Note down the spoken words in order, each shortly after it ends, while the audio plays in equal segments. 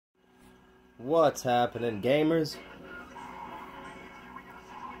What's happening, gamers?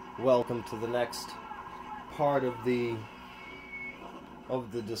 Welcome to the next part of the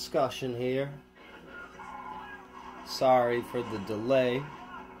discussion here. Sorry for the delay.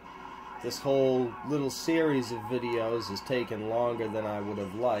 This whole little series of videos has taken longer than I would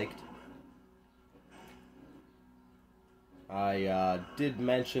have liked. I did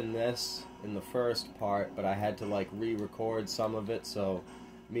mention this in the first part, but I had to re-record some of it, so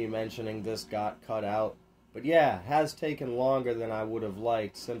me mentioning this got cut out. But yeah, it has taken longer than I would have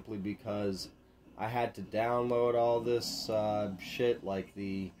liked, simply because I had to download all this shit, like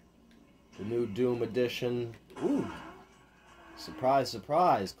the new Doom edition. Ooh, surprise,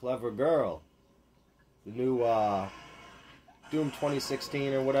 surprise, clever girl. The new Doom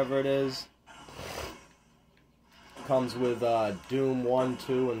 2016 or whatever it is. Comes with Doom 1,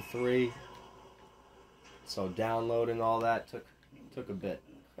 2, and 3. So downloading all that took a bit.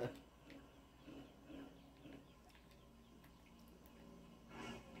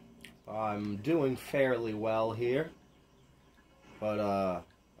 I'm doing fairly well here, but of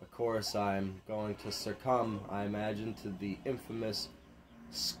course I'm going to succumb, I imagine, to the infamous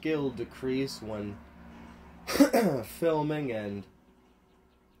skill decrease when filming and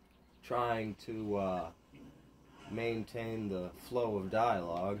trying to maintain the flow of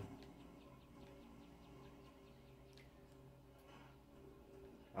dialogue.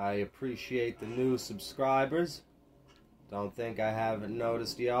 I appreciate the new subscribers. Don't think I haven't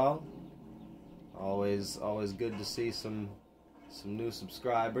noticed y'all. Always good to see some new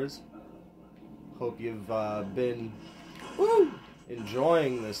subscribers. Hope you've been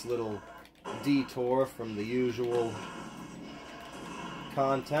enjoying this little detour from the usual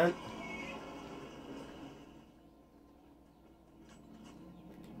content.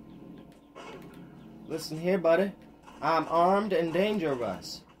 Listen here, buddy. I'm armed and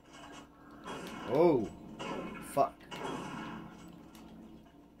dangerous. Oh, fuck.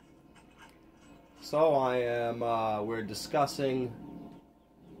 So we're discussing,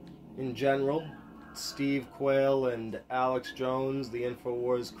 in general, Steve Quayle and Alex Jones, the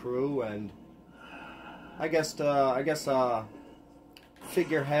InfoWars crew, and I guess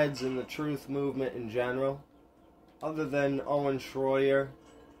figureheads in the truth movement in general, other than Owen Schroyer.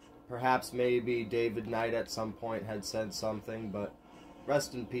 Perhaps maybe David Knight at some point had said something, but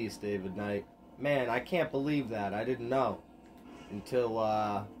rest in peace, David Knight. Man, I can't believe that. I didn't know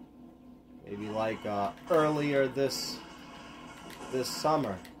until maybe earlier this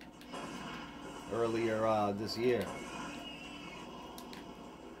summer, earlier this year.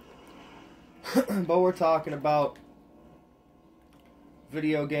 But we're talking about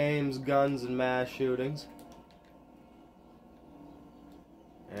video games, guns, and mass shootings.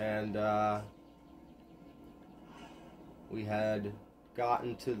 And we had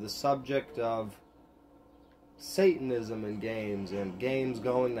gotten to the subject of Satanism in games and games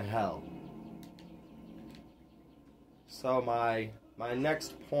going to hell. So my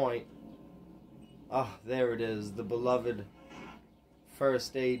next point, there it is, the beloved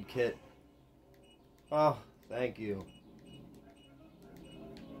first aid kit. Oh, thank you.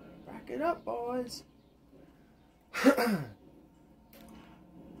 Back it up, boys.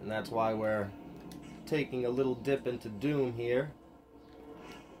 And that's why we're taking a little dip into Doom here.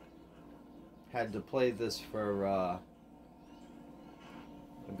 Had to play this for a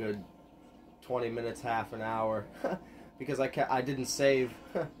good 20 minutes, half an hour, because I didn't save.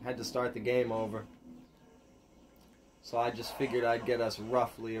 Had to start the game over. So I just figured I'd get us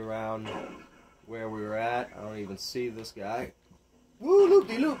roughly around where we were at. I don't even see this guy. Woo,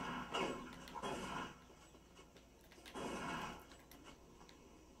 loop-de-loop!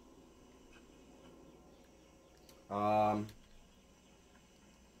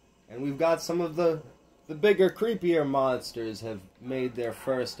 And we've got some of the bigger, creepier monsters have made their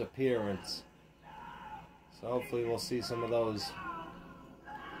first appearance. So hopefully we'll see some of those.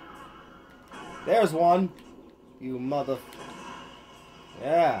 There's one! You mother...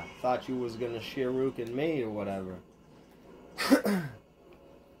 Yeah, thought you was gonna Shuriken me or whatever.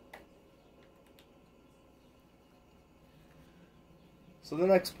 So the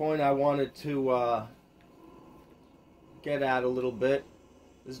next point I wanted to get at a little bit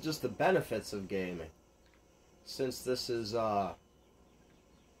is just the benefits of gaming. Since this is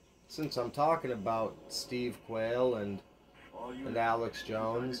since I'm talking about Steve Quayle and Alex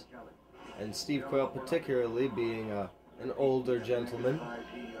Jones, and Steve Quayle particularly being an older gentleman,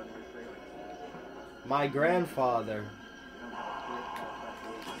 my grandfather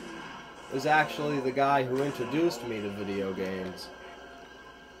was actually the guy who introduced me to video games.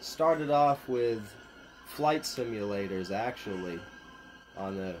 Started off with flight simulators, actually,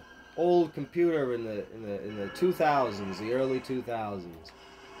 on the old computer in the 2000s, the early 2000s.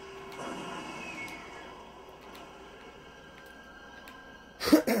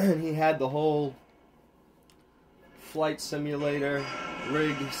 And he had the whole flight simulator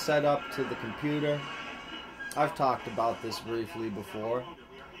rig set up to the computer. I've talked about this briefly before.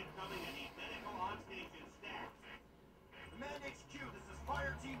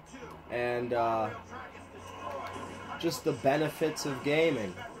 And just the benefits of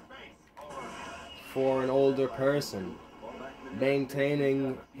gaming for an older person.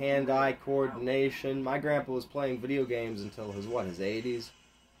 Maintaining hand-eye coordination. My grandpa was playing video games until his 80s.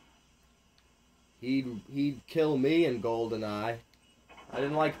 He'd kill me in GoldenEye. I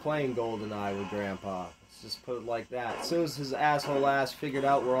didn't like playing GoldenEye with Grandpa. Let's just put it like that. As soon as his asshole ass figured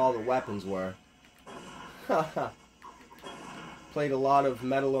out where all the weapons were. Played a lot of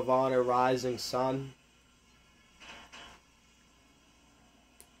Medal of Honor Rising Sun.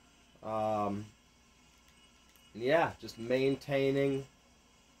 Yeah, just maintaining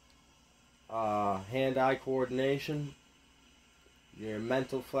hand-eye coordination, your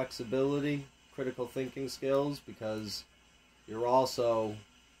mental flexibility, critical thinking skills, because you're also,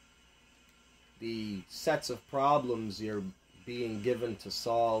 the sets of problems you're being given to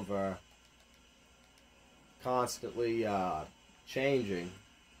solve are constantly changing,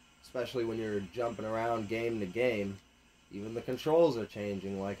 especially when you're jumping around game to game. Even the controls are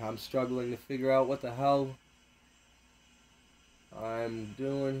changing. Like, I'm struggling to figure out what the hell I'm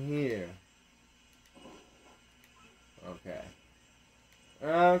doing here. Okay.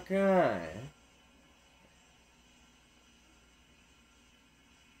 Okay.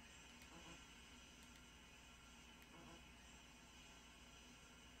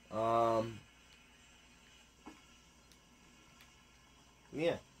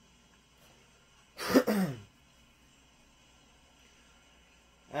 Yeah.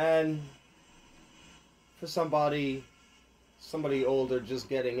 And for somebody older just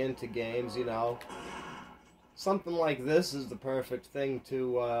getting into games, you know, something like this is the perfect thing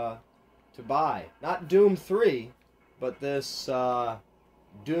to buy. Not Doom 3, but this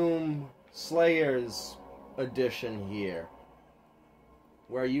Doom Slayers edition here,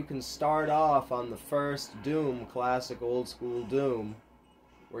 where you can start off on the first Doom, classic old school Doom,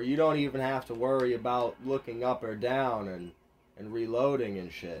 where you don't even have to worry about looking up or down and reloading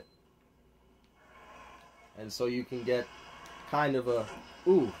and shit. And so you can get kind of a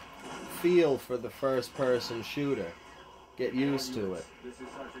feel for the first person shooter. Get used to it.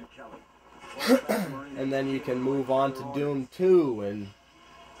 And then you can move on to Doom 2, and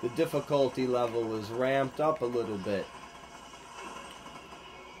the difficulty level is ramped up a little bit.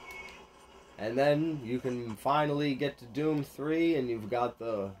 And then you can finally get to Doom 3, and you've got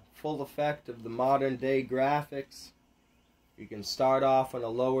the full effect of the modern day graphics. You can start off on a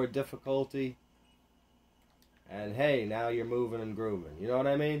lower difficulty, and hey, now you're moving and grooving. You know what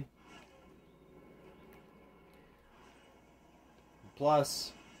I mean?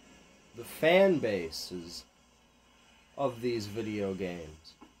 Plus, the fan bases of these video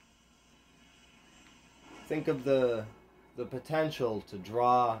games. Think of the potential to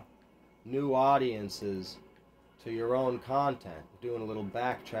draw new audiences to your own content. I'm doing a little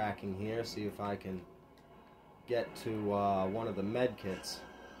backtracking here, see if I can get to one of the med kits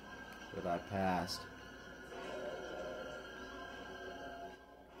that I passed.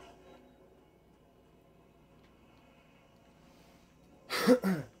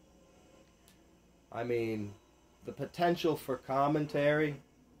 I mean, the potential for commentary,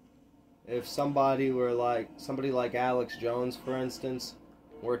 if somebody like Alex Jones, for instance,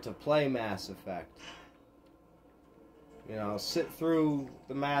 were to play Mass Effect, you know, sit through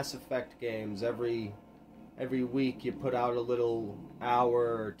the Mass Effect games every week. You put out a little hour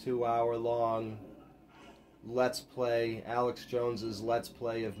or 2 hour long Let's Play, Alex Jones's Let's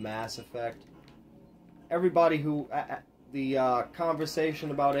Play of Mass Effect. Everybody who the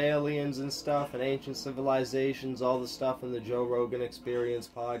conversation about aliens and stuff and ancient civilizations, all the stuff in the Joe Rogan Experience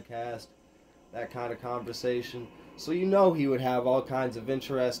podcast, that kind of conversation. So you know he would have all kinds of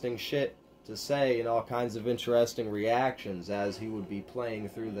interesting shit to say and all kinds of interesting reactions as he would be playing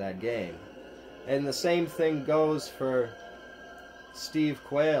through that game. And the same thing goes for Steve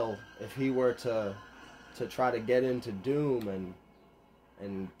Quayle if he were to try to get into Doom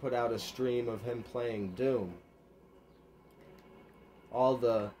and put out a stream of him playing Doom. All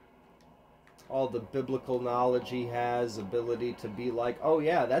the biblical knowledge he has, ability to be like, oh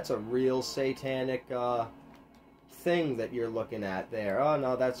yeah, that's a real satanic thing that you're looking at there. Oh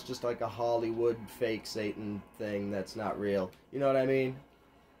no, that's just like a Hollywood fake Satan thing that's not real. You know what I mean?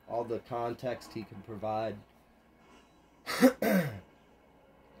 All the context he can provide.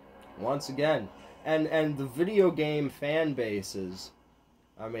 Once again. And the video game fan bases,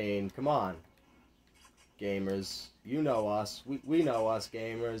 I mean, come on. Gamers, you know us. We know us,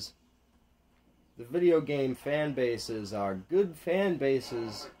 gamers. The video game fan bases are good fan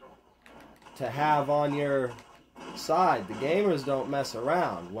bases to have on your side. The gamers don't mess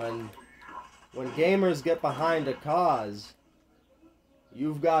around. When gamers get behind a cause,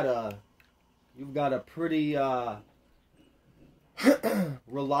 you've got a pretty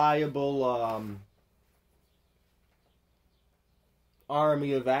reliable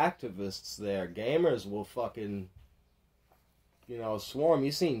army of activists there. Gamers will fucking, swarm.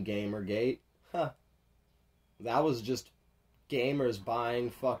 You seen Gamergate? Huh. That was just gamers buying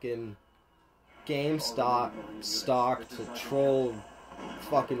fucking GameStop stock to troll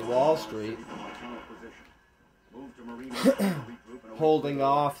fucking Wall Street. Holding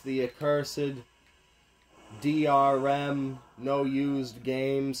off the accursed DRM, no used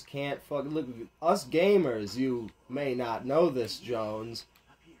games, can't fuck. Look, us gamers, you may not know this, Jones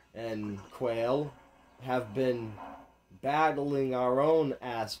and Quayle, have been battling our own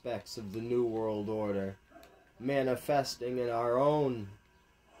aspects of the New World Order, manifesting in our own,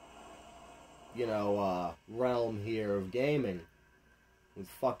 realm here of gaming. With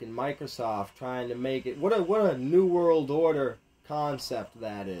fucking Microsoft trying to make it... What a New World Order concept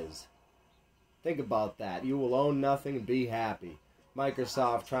that is. Think about that. You will own nothing and be happy.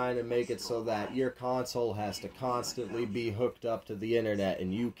 Microsoft trying to make it so that your console has to constantly be hooked up to the internet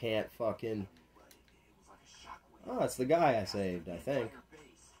and you can't fucking... Oh, it's the guy I saved, I think.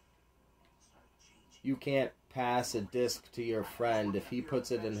 You can't pass a disc to your friend. If he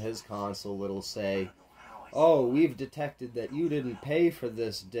puts it in his console, it'll say, "Oh, we've detected that you didn't pay for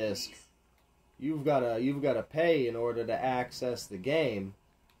this disc. You've gotta pay in order to access the game."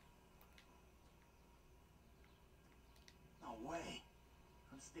 No way.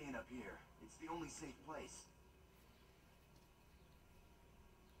 I'm staying up here. It's the only safe place.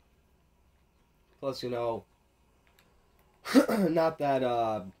 Plus, not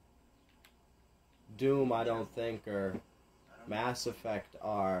that Doom, I don't think, or Mass Effect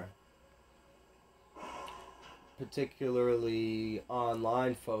are particularly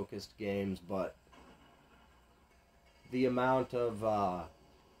online-focused games, but the amount of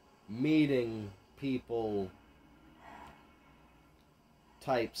meeting people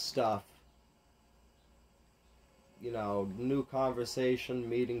type stuff, new conversation,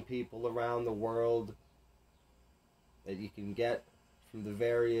 meeting people around the world that you can get from the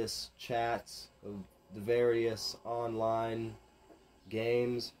various chats of the various online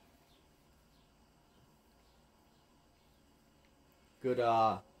games. Good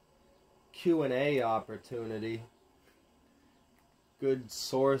Q&A opportunity. Good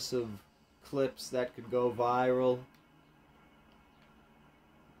source of clips that could go viral.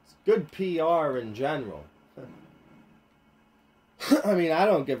 It's good PR in general. I mean, I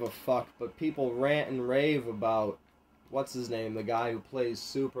don't give a fuck, but people rant and rave about, what's his name, the guy who plays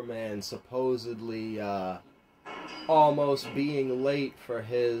Superman, supposedly almost being late for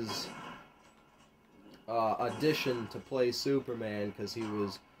his audition to play Superman because he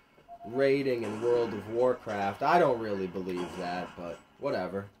was raiding in World of Warcraft. I don't really believe that, but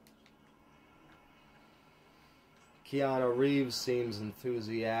whatever. Keanu Reeves seems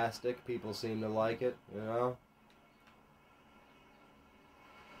enthusiastic. People seem to like it,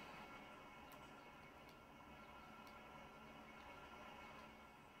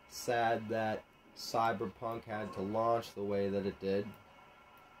 Sad that Cyberpunk had to launch the way that it did.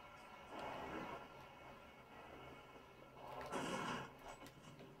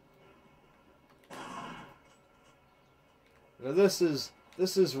 Now this is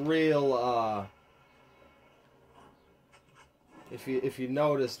real. If you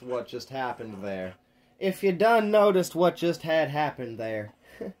noticed what just happened there, if you done noticed what just had happened there,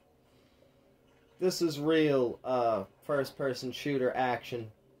 this is real first-person shooter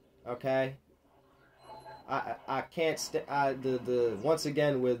action. Okay, I can't once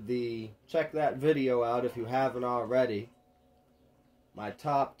again with the, check that video out if you haven't already. My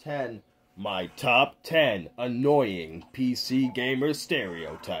top 10 annoying PC gamer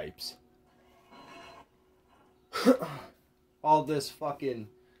stereotypes. All this fucking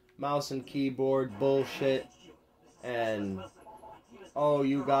mouse and keyboard bullshit, and oh,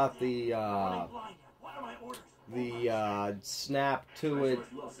 you got the snap to it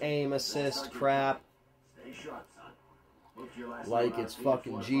aim assist crap like it's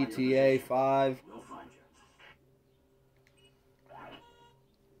fucking GTA 5.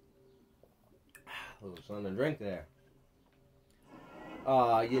 There's something to drink there.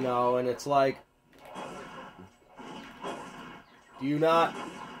 And it's like, do you not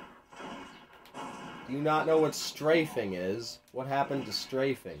Do you not know what strafing is? What happened to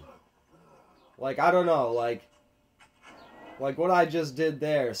strafing? Like, I don't know, like what I just did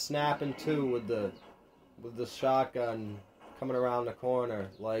there, snapping two with the shotgun coming around the corner,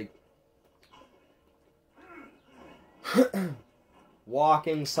 like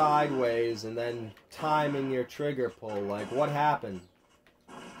walking sideways and then timing your trigger pull. Like, what happened?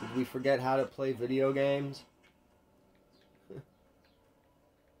 Did we forget how to play video games?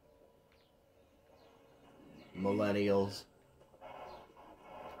 Millennials.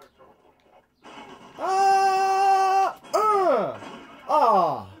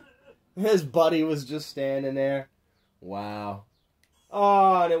 His buddy was just standing there. Wow.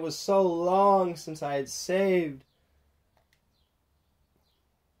 Oh, and it was so long since I had saved.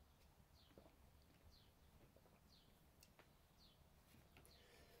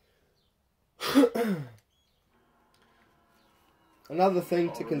 Another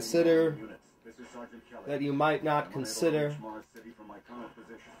thing to consider that you might not consider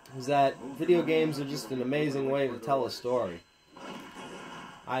is that video games are just an amazing way to tell a story.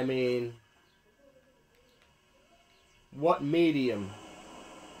 I mean, what medium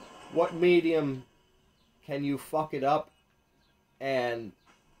can you fuck it up and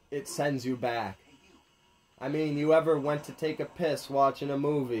it sends you back? I mean, you ever went to take a piss watching a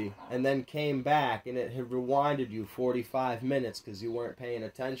movie and then came back and it had rewinded you 45 minutes because you weren't paying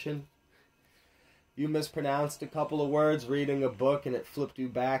attention? You mispronounced a couple of words reading a book and it flipped you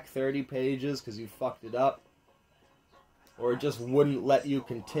back 30 pages because you fucked it up? Or it just wouldn't let you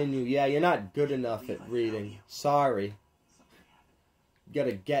continue. Yeah, you're not good enough at reading. Sorry. You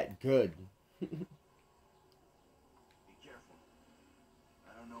gotta get good. Be careful.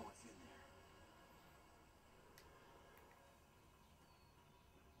 I don't know what's in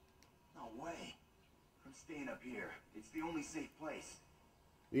there. No way. I'm staying up here. It's the only safe place.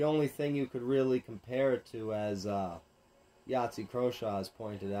 The only thing you could really compare it to, as Yahtzee Croshaw has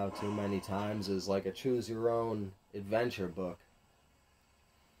pointed out too many times, is like a choose-your-own adventure book.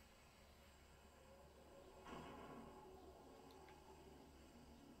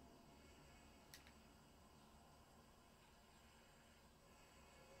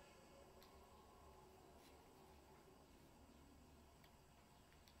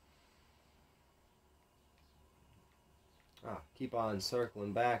 Keep on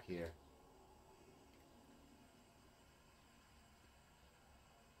circling back here.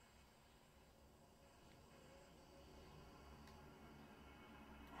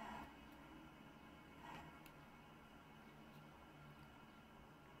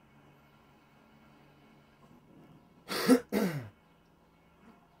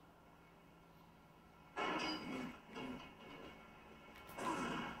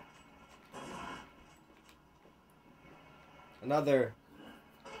 Another,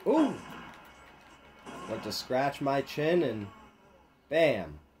 ooh, went to scratch my chin and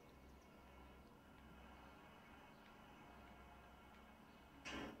bam.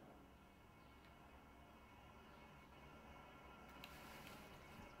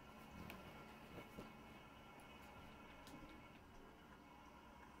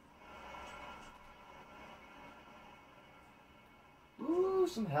 Ooh,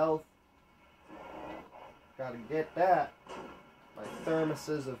 some health. Gotta get that. My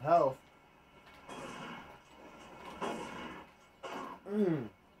thermoses of health.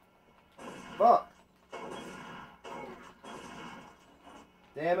 Fuck.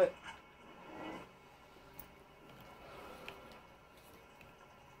 Damn it.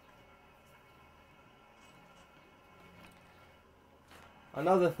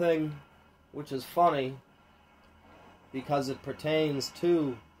 Another thing which is funny because it pertains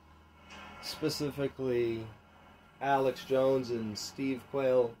to specifically Alex Jones and Steve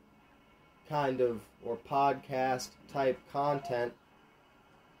Quayle kind of, or podcast type content,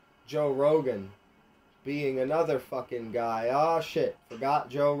 Joe Rogan being another fucking guy. Oh shit,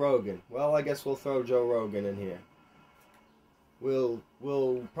 forgot Joe Rogan. Well, I guess we'll throw Joe Rogan in here. We'll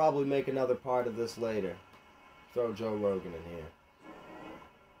probably make another part of this later. Throw Joe Rogan in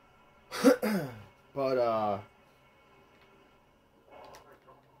here. But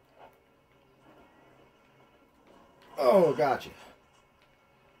oh, gotcha.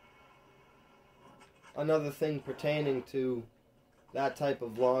 Another thing pertaining to that type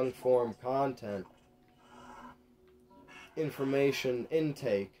of long-form content, information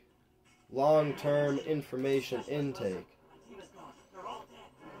intake, long-term information intake,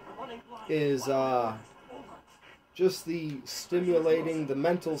 is just the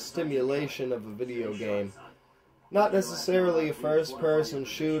mental stimulation of a video game. Not necessarily a first-person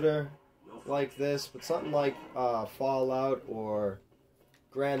shooter like this, but something like Fallout or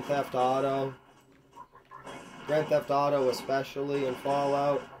Grand Theft Auto. Grand Theft Auto especially, and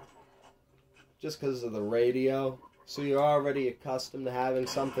Fallout, just because of the radio. So you're already accustomed to having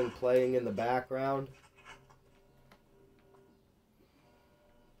something playing in the background.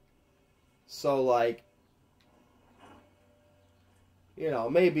 So, like, you know,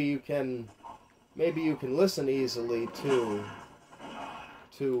 maybe you can listen easily to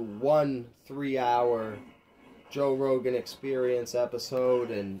 1 3-hour Joe Rogan Experience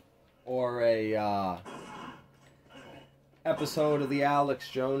episode or a episode of the Alex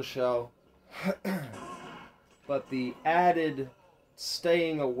Jones Show. But the added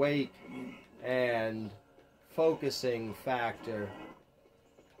staying awake and focusing factor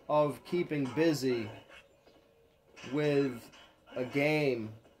of keeping busy with a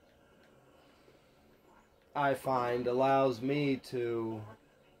game, I find, allows me to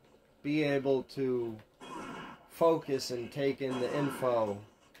be able to focus and take in the info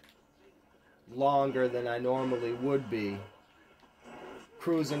longer than I normally would be,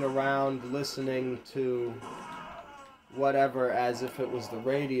 cruising around listening to whatever as if it was the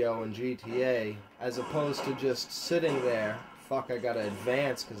radio in GTA, as opposed to just sitting there. Fuck, I gotta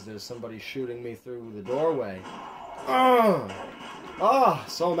advance because there's somebody shooting me through the doorway.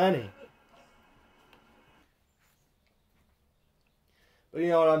 So many. But you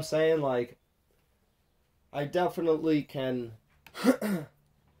know what I'm saying? Like, I definitely can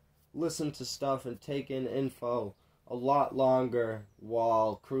listen to stuff and take in info a lot longer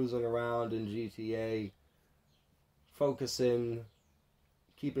while cruising around in GTA, focusing,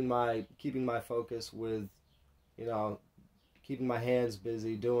 keeping my focus with, you know, keeping my hands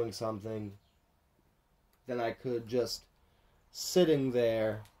busy doing something, than I could just sitting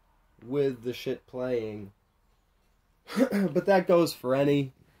there with the shit playing. But that goes for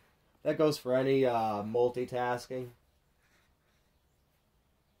any multitasking.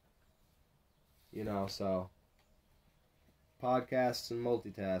 You know, so podcasts and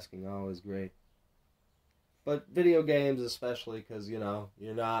multitasking are always great. But video games especially, because, you know,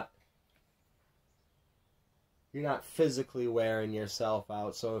 you're not physically wearing yourself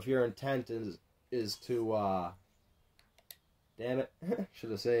out. So if your intent is to damn it,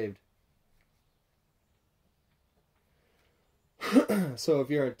 should have saved. So if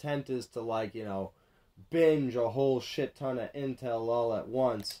your intent is to, like, you know, binge a whole shit ton of intel all at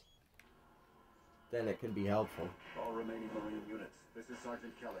once, then it can be helpful. All remaining Marine units, this is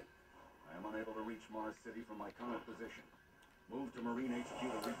Sergeant Kelly. I am unable to reach Mars City from my current position. Move to Marine HQ to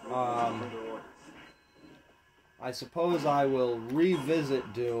regroup with further orders. I suppose I will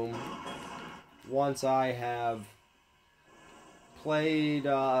revisit Doom once I have played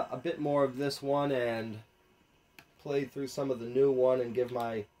a bit more of this one and played through some of the new one and give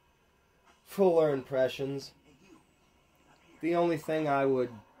my fuller impressions. The only thing I would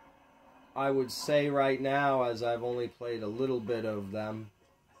say right now, as I've only played a little bit of them,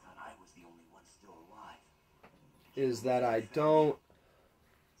 is that I don't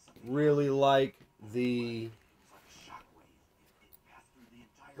really like the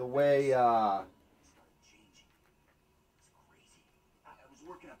way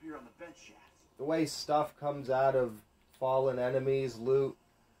the way stuff comes out of fallen enemies, loot,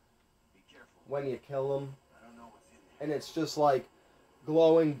 when you kill them. And it's just like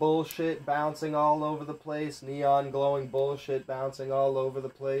glowing bullshit bouncing all over the place, neon glowing bullshit bouncing all over the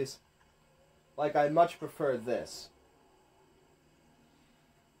place. Like, I much prefer this.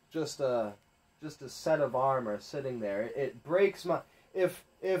 Just a set of armor sitting there. It breaks my...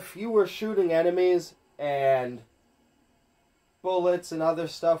 If you were shooting enemies and bullets and other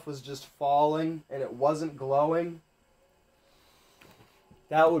stuff was just falling and it wasn't glowing,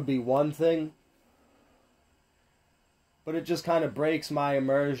 that would be one thing. But it just kind of breaks my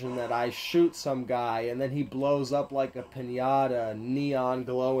immersion that I shoot some guy and then he blows up like a piñata, neon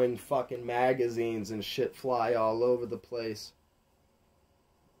glowing fucking magazines and shit fly all over the place.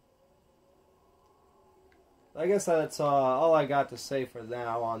 I guess that's all I got to say for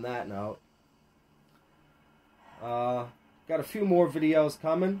now on that note. Got a few more videos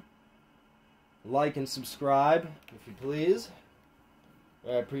coming. Like and subscribe, if you please.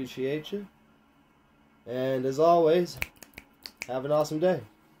 I appreciate you. And as always, have an awesome day.